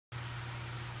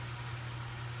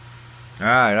All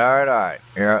right, all right, all right.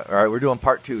 Yeah, all right, we're doing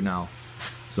part 2 now.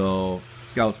 So,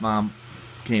 Scout's mom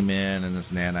came in and this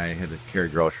and that, and I had to carry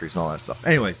groceries and all that stuff.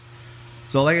 Anyways,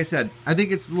 so like I said, I think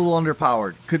it's a little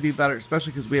underpowered. Could be better,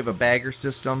 especially because we have a bagger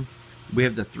system. We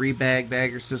have the 3-bag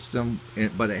bagger system,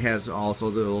 but it has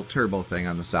also the little turbo thing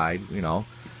on the side, you know.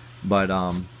 But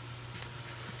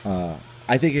I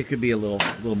think it could be a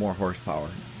little more horsepower.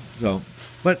 So,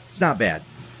 but it's not bad.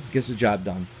 Gets the job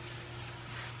done.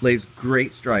 Lays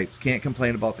great stripes. Can't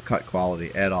complain about the cut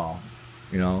quality at all.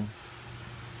 You know,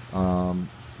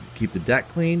 keep the deck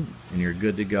clean, and you're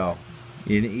good to go.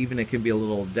 Even it can be a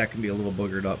little deck can be a little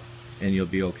boogered up, and you'll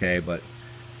be okay. But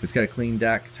if it's got a clean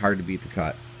deck, it's hard to beat the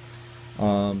cut.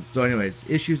 So, anyways,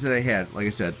 issues that I had, like I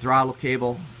said, throttle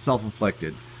cable,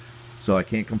 self-inflicted, so I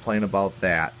can't complain about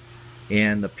that.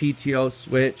 And the PTO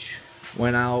switch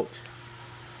went out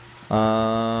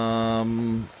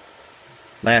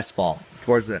last fall,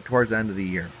 towards the end of the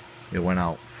year. It went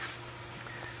out.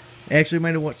 Actually, it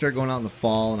might have started going out in the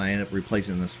fall, and I ended up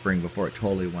replacing it in the spring before it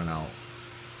totally went out.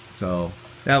 So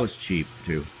that was cheap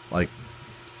too, like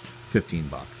 $15,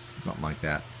 something like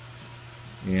that.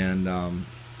 And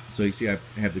so you see, I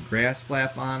have the grass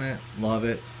flap on it. Love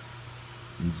it.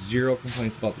 Zero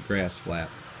complaints about the grass flap.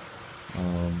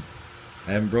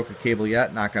 I haven't broke a cable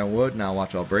yet, knock on wood. Now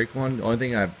watch, I'll break one. The only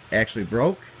thing I've actually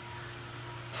broke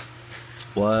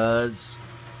was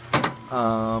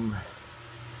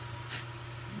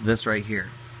this right here.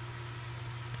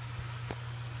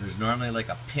 There's normally like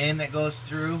a pin that goes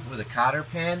through with a cotter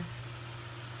pin,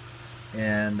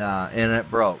 and it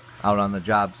broke out on the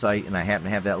job site, and I happen to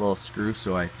have that little screw,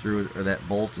 so I threw it, or that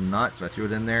bolt and nut, so I threw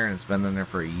it in there, and it's been in there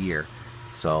for a year.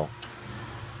 So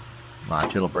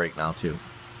watch, it'll break now too.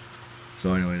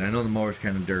 So anyway, I know the mower's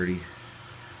kind of dirty.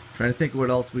 Trying to think what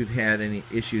else we've had any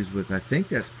issues with. I think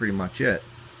that's pretty much it.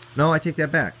 No, I take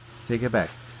that back. Take it back.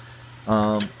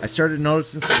 I started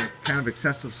noticing some kind of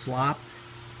excessive slop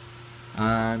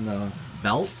on the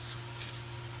belts,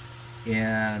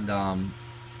 and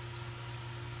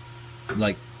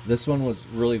like this one was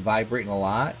really vibrating a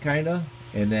lot, kind of,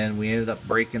 and then we ended up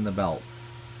breaking the belt.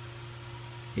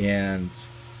 And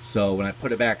so when I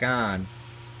put it back on,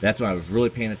 that's when I was really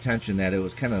paying attention that it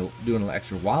was kind of doing an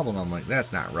extra wobble, and I'm like,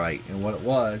 that's not right. And what it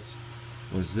was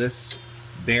this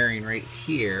bearing right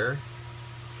here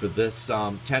for this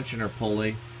tensioner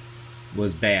pulley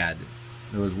was bad.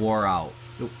 It was wore out.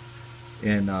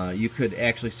 And you could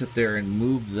actually sit there and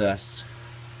move this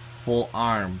whole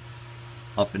arm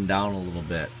up and down a little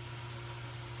bit.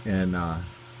 And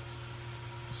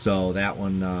so that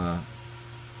one,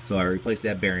 so I replaced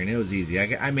that bearing. It was easy.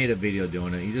 I made a video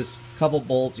doing it. You just, a couple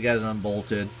bolts, you got it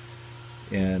unbolted,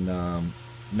 and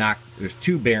there's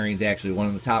 2 bearings actually, one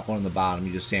on the top, one on the bottom.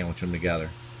 You just sandwich them together.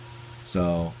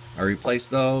 So I replaced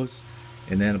those,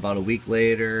 and then about a week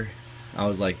later, I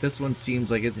was like, this one seems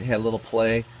like it had a little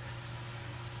play,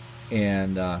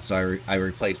 and so I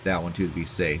replaced that one too to be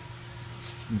safe.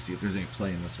 Let me see if there's any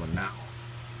play in this one now.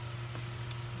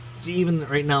 See, even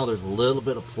right now there's a little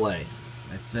bit of play,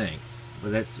 I think,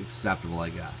 but that's acceptable, I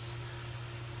guess.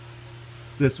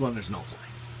 This one, there's no play.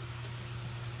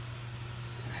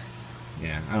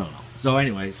 Yeah, I don't know. So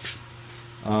anyways,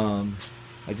 I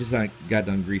just got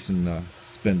done greasing the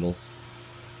spindles.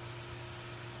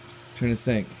 Trying to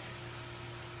think.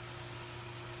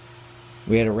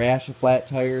 We had a rash of flat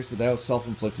tires, but that was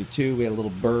self-inflicted too. We had a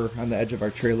little burr on the edge of our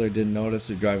trailer, didn't notice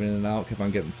it, driving in and out, kept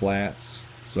on getting flats.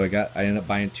 So I ended up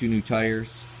buying 2 new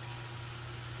tires.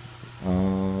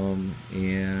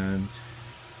 And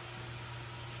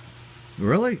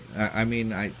really, I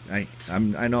mean, I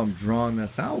know I'm drawing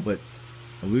this out, but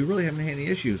we really haven't had any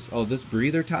issues. Oh, this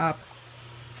breather top,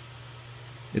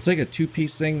 it's like a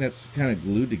 2-piece thing that's kind of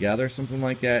glued together, something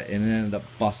like that, and it ended up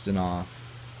busting off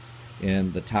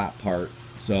in the top part.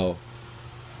 So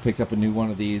picked up a new one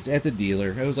of these at the dealer.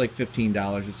 It was like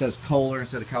 $15. It says Kohler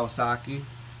instead of Kawasaki.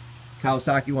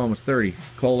 Kawasaki one was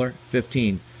 $30, Kohler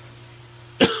 $15.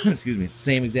 Excuse me,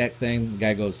 same exact thing. The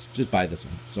guy goes, just buy this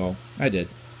one. So I did.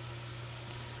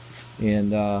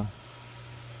 And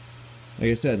like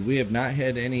I said, we have not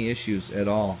had any issues at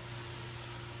all,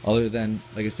 other than,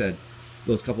 like I said,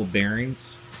 those couple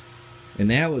bearings, and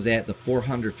that was at the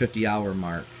 450 hour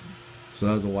mark, so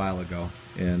that was a while ago.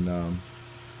 And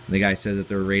the guy said that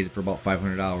they're rated for about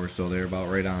 500 hours, so they're about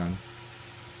right on.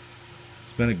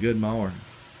 It's been a good mower,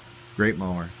 great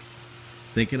mower.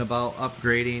 Thinking about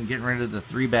upgrading, getting rid of the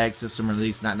 3-bag system, or at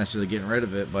least not necessarily getting rid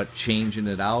of it, but changing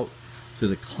it out to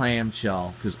the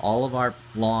clamshell, because all of our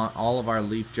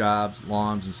leaf jobs,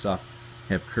 lawns and stuff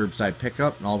have curbside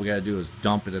pickup, and all we got to do is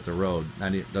dump it at the road.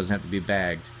 It doesn't have to be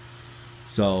bagged.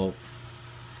 So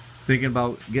Thinking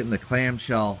about getting the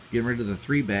clamshell, getting rid of the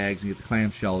 3 bags and get the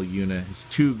clamshell unit. It's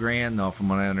 $2,000 though, from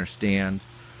what I understand,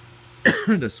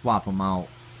 to swap them out,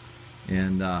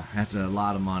 and that's a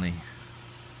lot of money.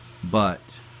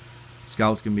 But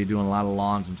Scout's gonna be doing a lot of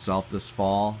lawns himself this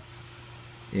fall,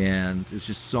 and it's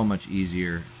just so much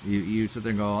easier. You sit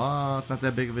there and go, oh, it's not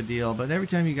that big of a deal, but every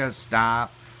time you gotta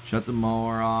stop, shut the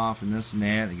mower off, and this and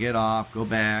that, and get off, go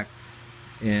back,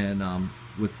 and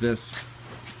with this,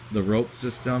 the rope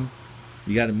system,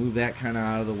 you got to move that kind of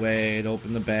out of the way to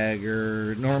open the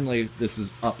bagger. Normally this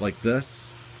is up like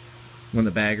this when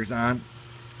the bagger's on,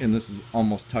 and this is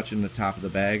almost touching the top of the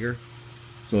bagger,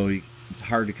 so it's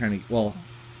hard to kind of, well,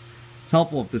 it's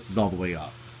helpful if this is all the way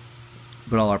up,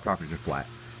 but all our properties are flat.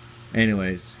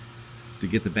 Anyways, to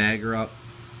get the bagger up,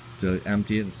 to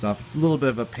empty it and stuff, it's a little bit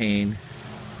of a pain.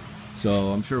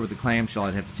 So I'm sure with the clamshell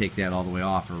I'd have to take that all the way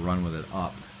off or run with it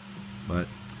up, but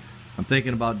I'm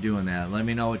thinking about doing that. Let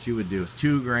me know what you would do. It's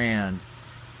 $2,000,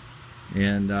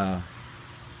 and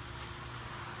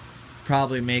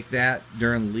probably make that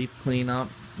during leaf cleanup,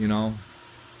 you know,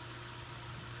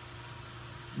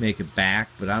 make it back,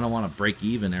 but I don't want to break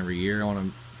even every year. I want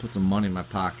to put some money in my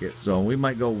pocket, so we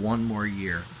might go one more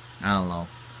year. I don't know.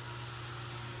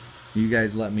 You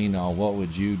guys let me know. What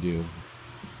would you do?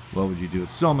 What would you do?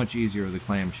 It's so much easier with the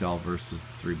clamshell versus the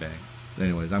 3 bag.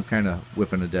 Anyways, I'm kind of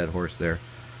whipping a dead horse there.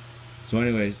 So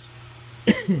anyways,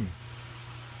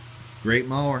 great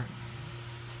mower.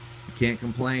 You can't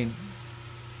complain.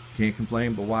 Can't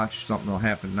complain, but watch, something will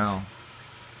happen now.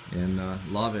 And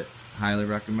love it. Highly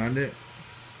recommend it.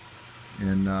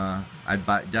 And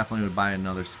definitely would buy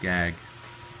another Scag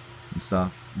and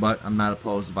stuff. But I'm not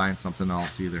opposed to buying something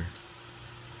else either.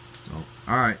 So,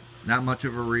 alright. Not much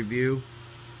of a review.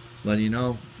 Just letting you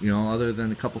know, other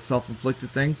than a couple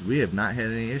self-inflicted things, we have not had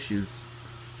any issues.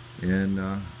 And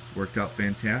it's worked out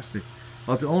fantastic.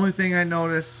 But the only thing I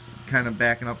noticed, kind of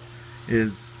backing up,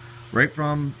 is right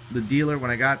from the dealer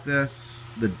when I got this,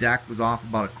 the deck was off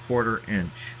about a 1/4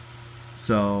 inch.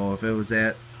 So if it was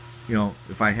at,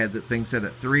 if I had the thing set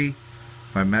at 3,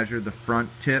 if I measured the front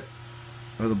tip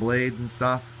of the blades and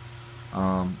stuff,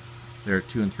 they're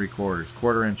 2 3/4,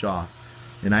 1/4 inch off.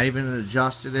 And I even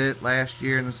adjusted it last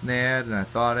year in the SNAD, and I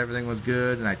thought everything was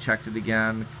good, and I checked it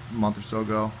again a month or so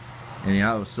ago, and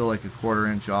yeah, it was still like a 1/4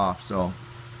 inch off. So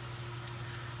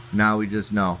now we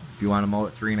just know, if you want to mow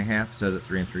at 3 1/2, set it at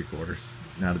 3 3/4.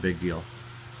 Not a big deal.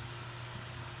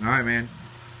 Alright, man,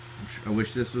 I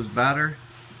wish this was better.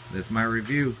 That's my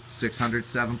review.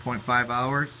 607.5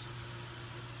 hours.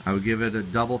 I would give it a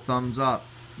double thumbs up.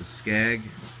 The Scag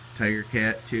Tiger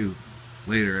Cat II.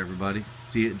 Later, everybody.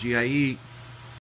 See you at GIE.